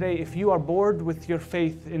encourage you today, if you are bored with your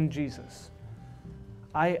faith in Jesus,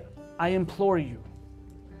 I implore you.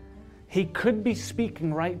 He could be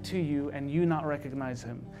speaking right to you and you not recognize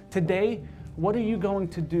him. Today, what are you going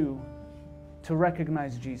to do to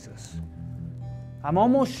recognize Jesus? I'm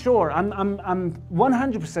almost sure, I'm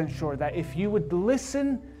 100% sure that if you would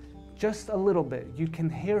listen just a little bit, you can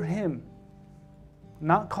hear him.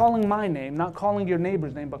 Not calling my name, not calling your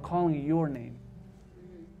neighbor's name, but calling your name.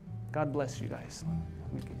 God bless you guys.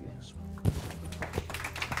 Let me give you this one.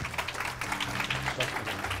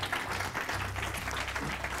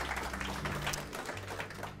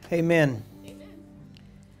 Amen.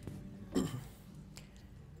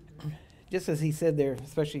 Just as he said there,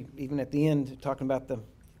 especially even at the end, talking about the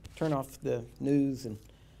turn off the news and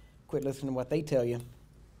quit listening to what they tell you,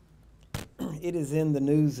 it is in the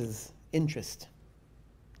news's interest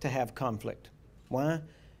to have conflict. Why?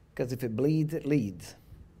 Because if it bleeds, it leads.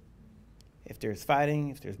 If there's fighting,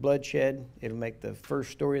 if there's bloodshed, it'll make the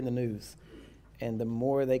first story in the news. And the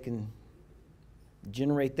more they can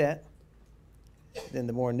generate that, then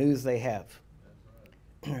the more news they have.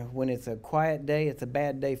 When it's a quiet day, it's a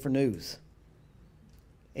bad day for news.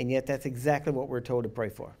 And yet that's exactly what we're told to pray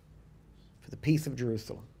for the peace of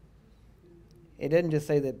Jerusalem. It doesn't just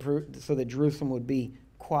say that so that Jerusalem would be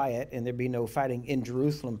quiet and there'd be no fighting in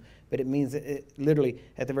Jerusalem, but it means that it, literally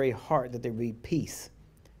at the very heart that there be peace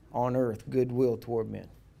on earth, goodwill toward men.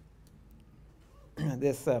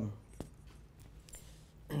 This, as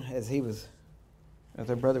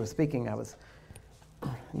our brother was speaking, I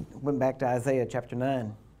went back to Isaiah chapter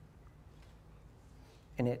 9,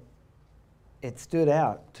 and it stood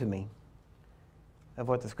out to me of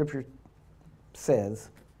what the scripture says,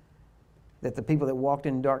 that the people that walked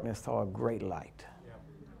in darkness saw a great light.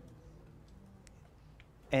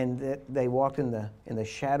 And that they walked in the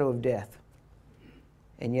shadow of death,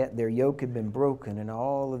 and yet their yoke had been broken and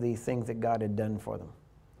all of these things that God had done for them.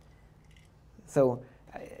 So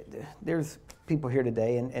there's people here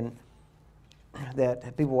today and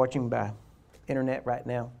that people watching by internet right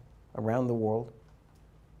now around the world.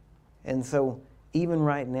 And so even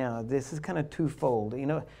right now, this is kind of twofold. You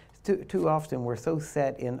know, too often we're so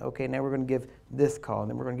set in, okay, now we're going to give this call, and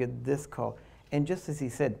then we're going to give this call. And just as he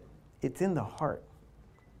said, it's in the heart.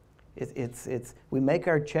 We make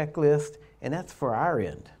our checklist, and that's for our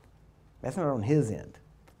end. That's not on his end.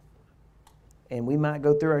 And we might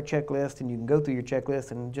go through our checklist, and you can go through your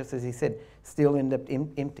checklist, and just as he said, still end up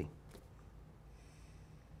empty.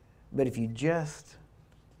 But if you just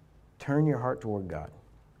turn your heart toward God,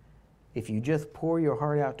 if you just pour your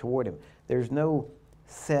heart out toward him, there's no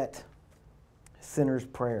set sinner's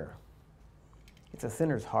prayer. It's a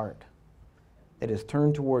sinner's heart that is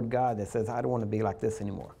turned toward God that says, I don't want to be like this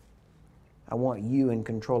anymore. I want you in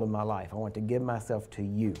control of my life. I want to give myself to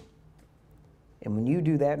you. And when you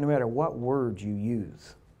do that, no matter what words you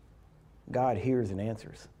use, God hears and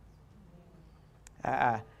answers.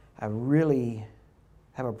 I really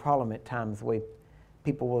have a problem at times the way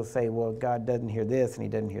people will say, well, God doesn't hear this and he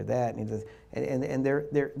doesn't hear that. And, he does, and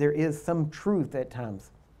there is some truth at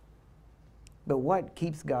times. But what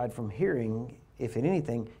keeps God from hearing, if in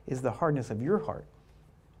anything, is the hardness of your heart.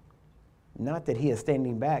 Not that he is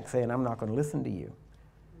standing back saying, I'm not going to listen to you.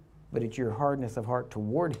 But it's your hardness of heart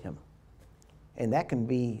toward him. And that can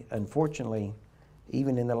be, unfortunately,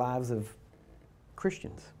 even in the lives of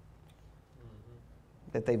Christians.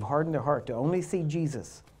 That they've hardened their heart to only see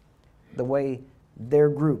Jesus the way their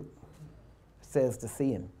group says to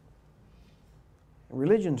see him.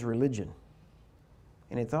 Religion's religion.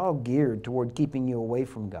 And it's all geared toward keeping you away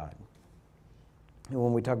from God. And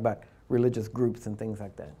when we talk about religious groups and things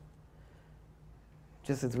like that.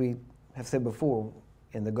 Just as we have said before,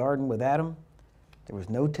 in the garden with Adam, there was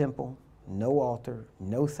no temple, no altar,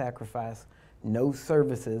 no sacrifice, no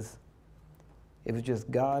services. It was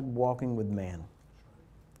just God walking with man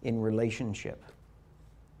in relationship,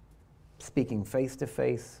 speaking face to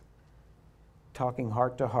face, talking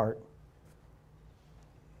heart to heart.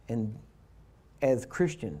 And as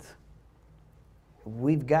Christians,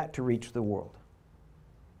 we've got to reach the world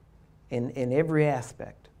in every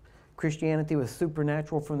aspect. Christianity was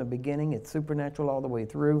supernatural from the beginning. It's supernatural all the way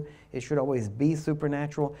through. It should always be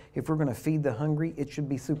supernatural. If we're going to feed the hungry, it should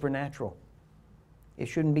be supernatural. It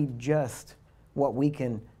shouldn't be just what we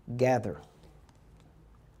can gather.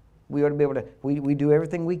 We ought to be able to, we do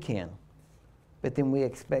everything we can, but then we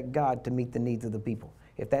expect God to meet the needs of the people.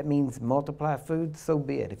 If that means multiply food, so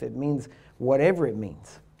be it. If it means whatever it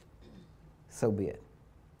means, so be it.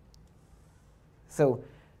 So,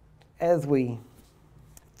 as we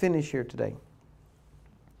finish here today,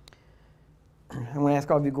 I'm going to ask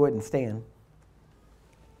all of you to go ahead and stand.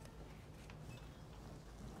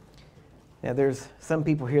 Now, there's some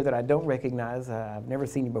people here that I don't recognize. I've never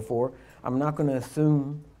seen you before. I'm not going to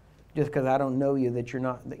assume just because I don't know you that you're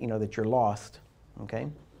not, that you're lost, okay?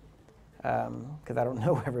 Because I don't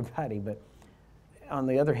know everybody. But on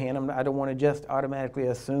the other hand, I don't want to just automatically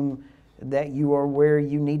assume that you are where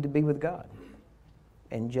you need to be with God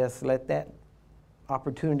and just let that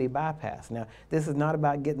opportunity bypass. Now, this is not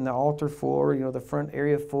about getting the altar full or, the front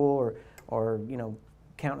area full or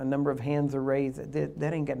counting a number of hands are raised.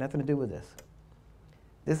 That ain't got nothing to do with this.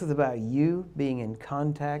 This is about you being in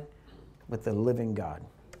contact with the living God.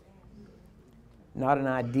 Not an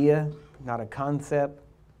idea, not a concept,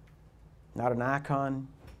 not an icon,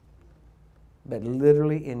 but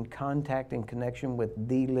literally in contact and connection with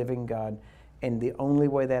the living God. And the only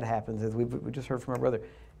way that happens, as we just heard from our brother,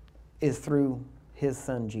 is through his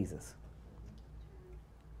son, Jesus.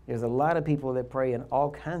 There's a lot of people that pray in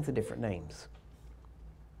all kinds of different names.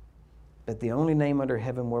 But the only name under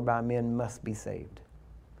heaven whereby men must be saved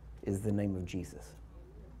is the name of Jesus.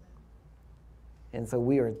 And so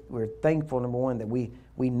we're thankful, number one, that we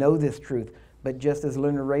know this truth. But just as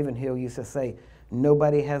Leonard Ravenhill used to say,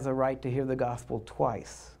 nobody has a right to hear the gospel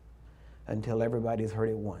twice until everybody's heard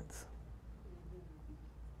it once.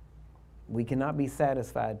 We cannot be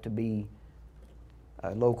satisfied to be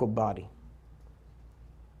a local body.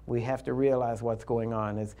 We have to realize what's going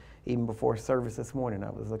on. As even before service this morning, I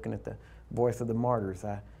was looking at the Voice of the Martyrs.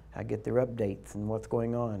 I get their updates and what's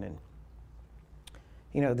going on. And,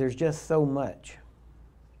 there's just so much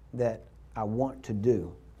that I want to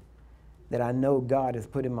do, that I know God has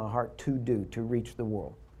put in my heart to do, to reach the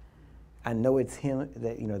world. I know it's Him,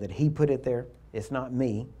 that He put it there. It's not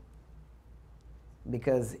me.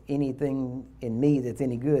 Because anything in me that's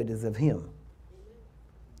any good is of Him.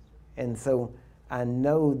 And so I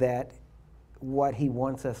know that what He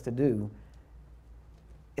wants us to do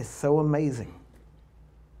is so amazing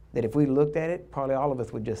that if we looked at it, probably all of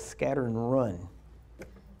us would just scatter and run.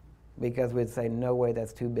 Because we'd say, no way,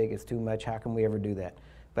 that's too big, it's too much, how can we ever do that?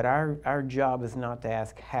 But our job is not to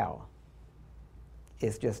ask how.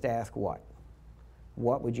 It's just to ask what.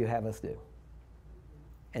 What would you have us do?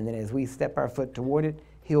 And then as we step our foot toward it,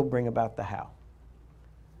 He'll bring about the how.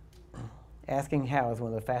 Asking how is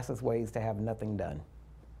one of the fastest ways to have nothing done.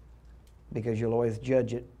 Because you'll always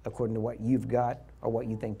judge it according to what you've got or what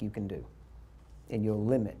you think you can do. And you'll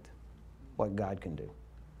limit what God can do.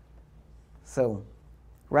 So,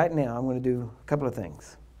 right now, I'm going to do a couple of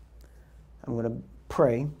things. I'm going to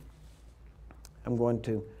pray.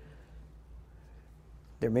 There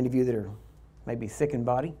are many of you that are maybe sick in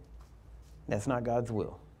body. That's not God's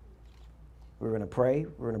will. We're going to pray.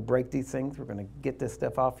 We're going to break these things. We're going to get this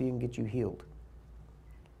stuff off you and get you healed.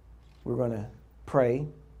 We're going to pray.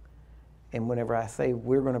 And whenever I say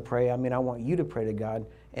we're going to pray, I mean I want you to pray to God,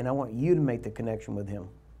 and I want you to make the connection with Him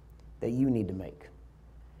that you need to make.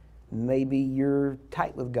 Maybe you're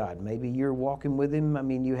tight with God. Maybe you're walking with Him. I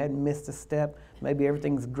mean, you hadn't missed a step. Maybe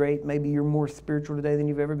everything's great. Maybe you're more spiritual today than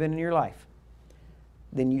you've ever been in your life.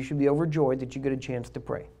 Then you should be overjoyed that you get a chance to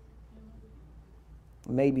pray.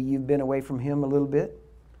 Maybe you've been away from Him a little bit.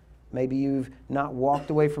 Maybe you've not walked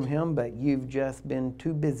away from Him, but you've just been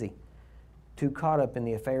too busy, too caught up in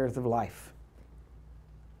the affairs of life,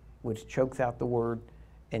 which chokes out the Word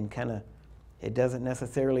and it doesn't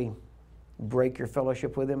necessarily break your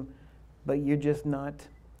fellowship with Him, but you're just not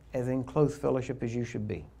as in close fellowship as you should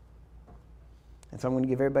be. And so I'm going to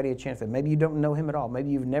give everybody a chance. Maybe you don't know him at all. Maybe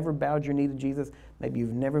you've never bowed your knee to Jesus. Maybe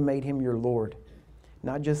you've never made him your Lord.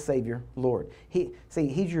 Not just Savior, Lord. He's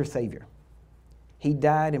your Savior. He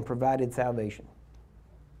died and provided salvation,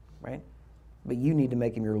 right? But you need to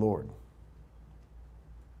make him your Lord.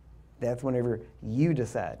 That's whenever you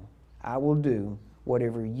decide, I will do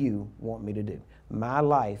whatever you want me to do. My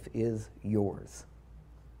life is yours.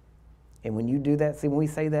 And when you do that, see, when we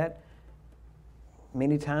say that,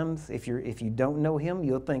 many times, if you don't know him,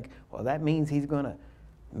 you'll think, well, that means he's going to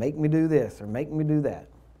make me do this or make me do that.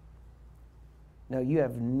 No, you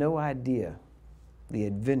have no idea the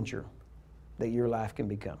adventure that your life can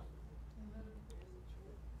become.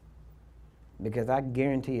 Because I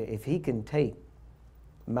guarantee you, if he can take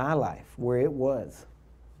my life where it was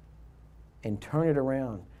and turn it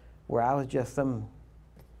around where I was just some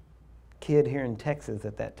kid here in Texas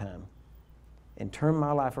at that time and turn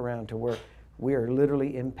my life around to where we are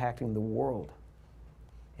literally impacting the world.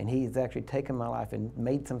 And he's actually taken my life and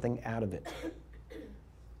made something out of it.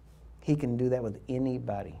 He can do that with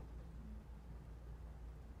anybody.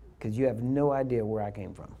 Because you have no idea where I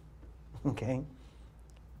came from. Okay?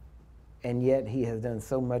 And yet he has done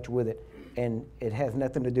so much with it. And it has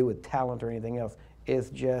nothing to do with talent or anything else. It's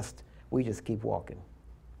just, we just keep walking.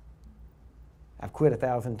 I've quit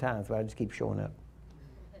 1,000 times, but I just keep showing up.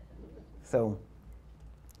 So,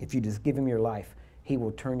 if you just give him your life, he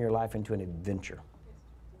will turn your life into an adventure.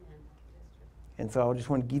 And so I just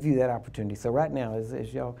want to give you that opportunity. So right now,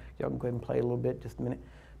 as y'all can go ahead and play a little bit, just a minute.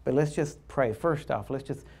 But let's just pray. First off, let's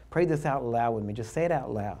just pray this out loud with me. Just say it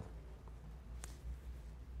out loud.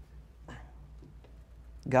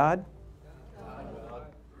 God,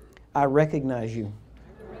 I recognize you.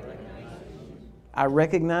 I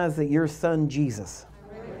recognize that your son Jesus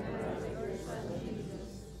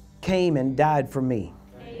came and died for me.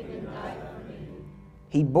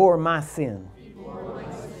 He bore my sin.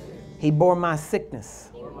 He bore my sickness.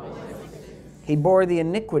 He bore the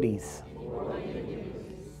iniquities.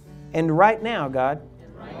 And right now, God,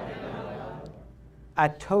 I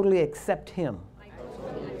totally accept him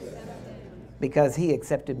because he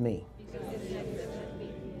accepted me.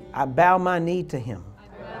 I bow my knee to him.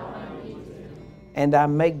 And I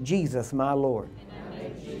make Jesus my Lord.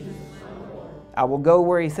 I will go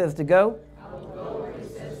where he says to go.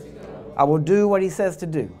 I will do what he says to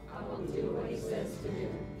do.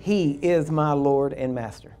 He is my Lord and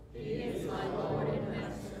Master.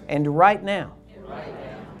 And right now,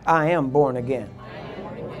 I am born again.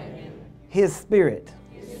 His Spirit,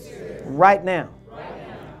 right now,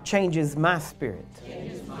 changes my spirit.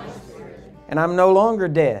 And I'm no longer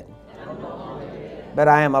dead, but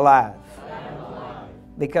I am alive.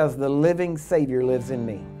 Because the living Savior lives in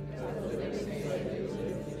me.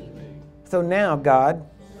 So now, God,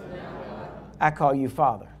 I call you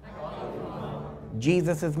Father.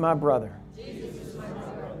 Jesus is my brother.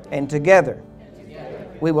 And together,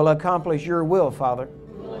 we will accomplish your will, Father.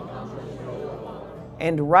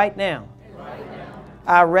 And right now,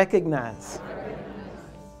 I recognize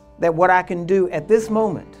that what I can do at this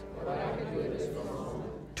moment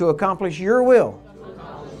to accomplish your will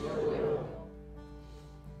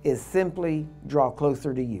is simply draw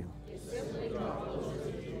closer to you.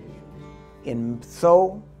 In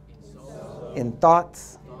soul, in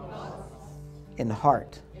thoughts, in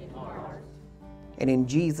heart. And in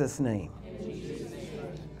Jesus' name,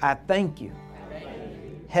 I thank you,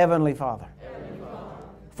 Heavenly Father,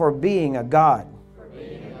 for being a God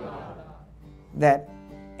that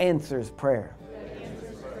answers prayer,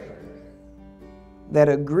 that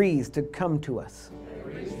agrees to come to us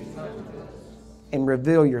and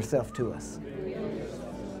reveal yourself to us.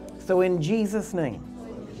 So in Jesus' name,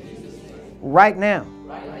 right now,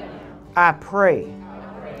 I pray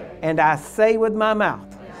and I say with my mouth,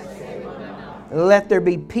 let there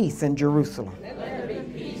be peace in Jerusalem.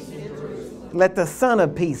 Let the Son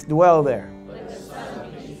of Peace dwell there.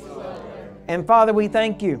 And Father, we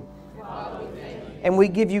thank you. And we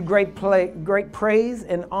give you great praise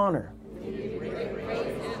and honor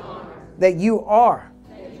that you are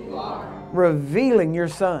revealing your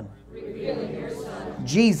Son,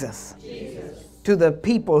 Jesus, to the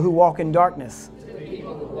people who walk in darkness,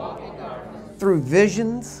 through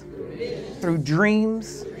visions, through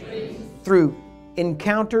dreams, through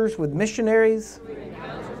encounters with missionaries,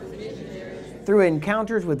 through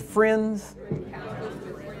encounters with friends.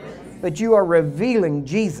 But you are revealing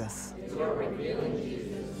Jesus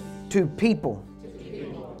to people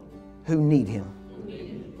who need him.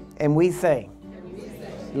 And we say,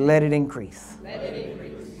 let it increase.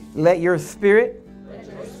 Let your Spirit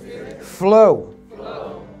flow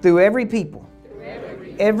through every people,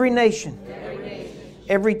 every nation,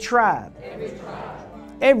 every tribe,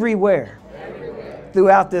 everywhere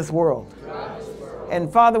throughout this world.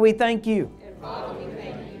 And Father, we thank you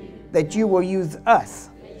that you will use us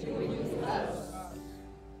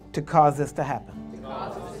to cause this to happen.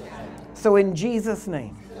 So in Jesus'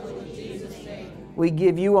 name, we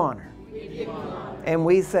give you honor. And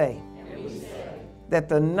we say that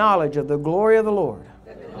the knowledge of the glory of the Lord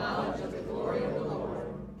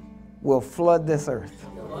will flood this earth.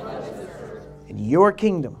 And your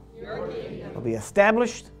kingdom will be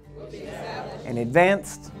established and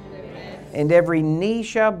advanced, and every knee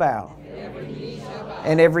shall bow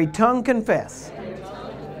and every tongue confess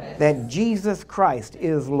that Jesus Christ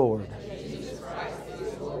is Lord.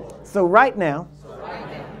 So right now,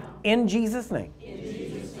 in Jesus' name,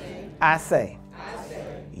 I say,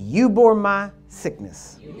 you bore my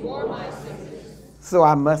sickness, so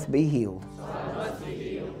I must be healed.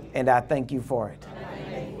 And I thank you for it.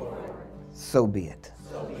 So be it.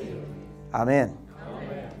 Amen.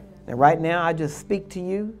 And right now, I just speak to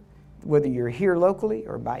you, whether you're here locally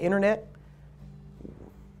or by internet.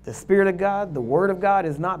 The Spirit of God, the Word of God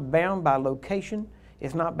is not bound by location.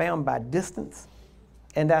 It's not bound by distance.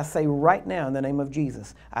 And I say right now, in the name of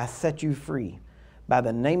Jesus, I set you free. By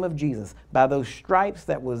the name of Jesus, by those stripes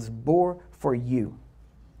that was bore for you.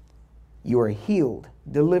 You are healed,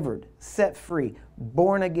 delivered, set free,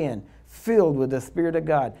 born again, filled with the Spirit of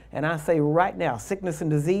God. And I say right now, sickness and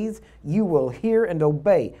disease, you will hear and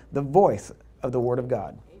obey the voice of the Word of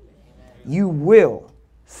God. You will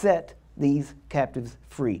set these captives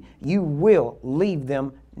free. You will leave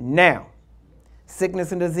them now.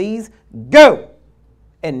 Sickness and disease, go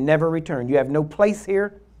and never return. You have no place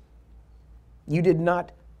here. You did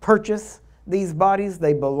not purchase these bodies.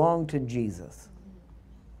 They belong to Jesus.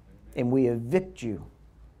 And we evict you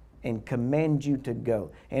and command you to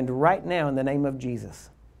go. And right now, in the name of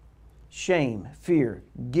Jesus, shame, fear,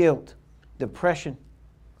 guilt, depression,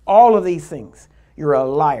 all of these things, you're a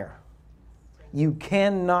liar. You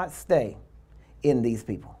cannot stay in these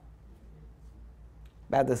people.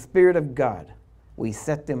 By the Spirit of God, we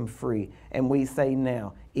set them free. And we say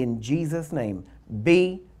now, in Jesus' name,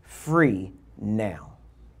 be free now.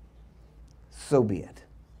 So be it.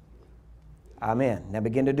 Amen. Now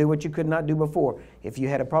begin to do what you could not do before. If you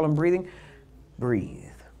had a problem breathing, breathe.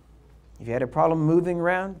 If you had a problem moving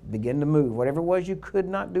around, begin to move. Whatever it was you could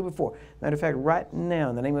not do before. Matter of fact, right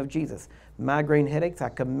now, in the name of Jesus, migraine headaches, I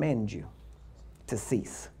command you to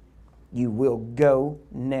cease. You will go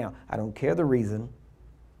now. I don't care the reason.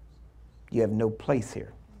 You have no place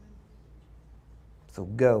here. So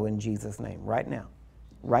go in Jesus' name. Right now.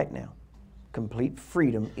 Right now. Complete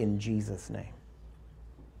freedom in Jesus' name.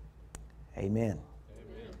 Amen.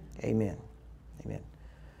 Amen. Amen.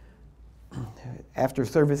 After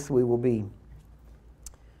service, we will be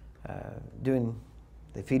doing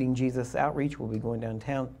the Feeding Jesus outreach. We'll be going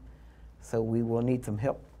downtown. So we will need some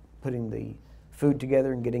help putting the food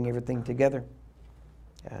together and getting everything together.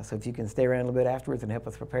 So if you can stay around a little bit afterwards and help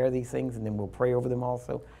us prepare these things, and then we'll pray over them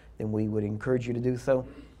also, then we would encourage you to do so.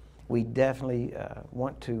 We definitely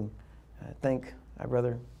want to thank our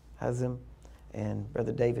brother Hazem and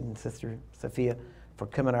brother David and sister Sophia for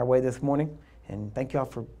coming our way this morning, and thank y'all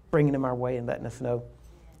for bringing them our way and letting us know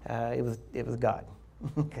it was God.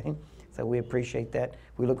 Okay, so we appreciate that.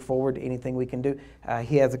 We look forward to anything we can do.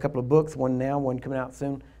 He has a couple of books, one now, one coming out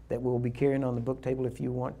soon, that we'll be carrying on the book table if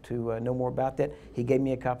you want to know more about that. He gave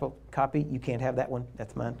me a copy. You can't have that one.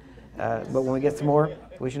 That's mine. But when we get some more,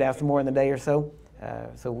 we should have some more in the day or so,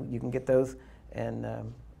 so you can get those.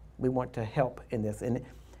 And we want to help in this. And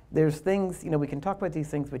there's things, we can talk about these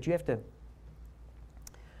things, but you have to,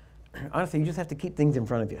 honestly, you just have to keep things in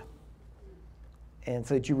front of you. And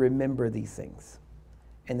so that you remember these things.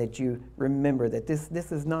 And that you remember that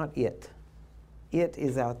this is not it. It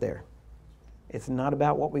is out there. It's not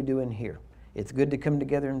about what we do in here. It's good to come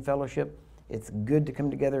together in fellowship. It's good to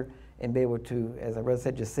come together and be able to, as our brother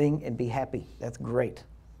said, just sing and be happy. That's great.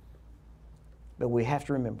 But we have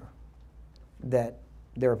to remember that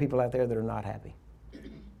there are people out there that are not happy.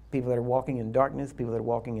 People that are walking in darkness, people that are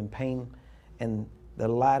walking in pain, and the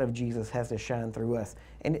light of Jesus has to shine through us.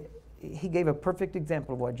 And he gave a perfect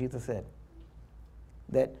example of what Jesus said,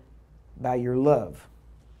 that by your love,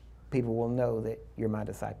 people will know that you're my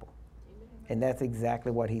disciple. And that's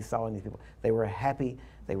exactly what he saw in these people. They were happy.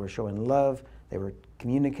 They were showing love. They were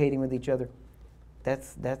communicating with each other.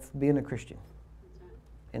 That's being a Christian.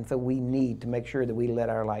 And so we need to make sure that we let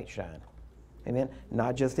our light shine. Amen?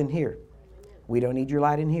 Not just in here. We don't need your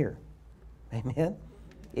light in here. Amen?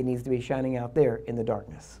 It needs to be shining out there in the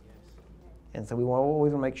darkness. And so we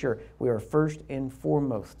always want to make sure we are first and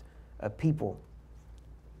foremost a people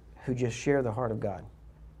who just share the heart of God,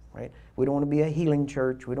 right? We don't want to be a healing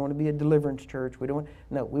church. We don't want to be a deliverance church. We want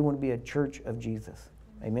to be a church of Jesus.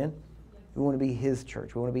 Amen? We want to be His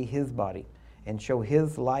church. We want to be His body and show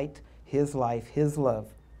His light, His life, His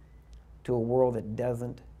love to a world that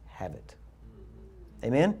doesn't have it.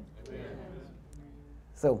 Amen? Amen.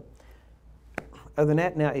 So, other than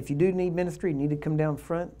that, now, if you do need ministry, you need to come down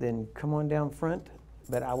front, then come on down front.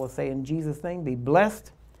 But I will say in Jesus' name, be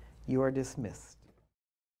blessed. You are dismissed.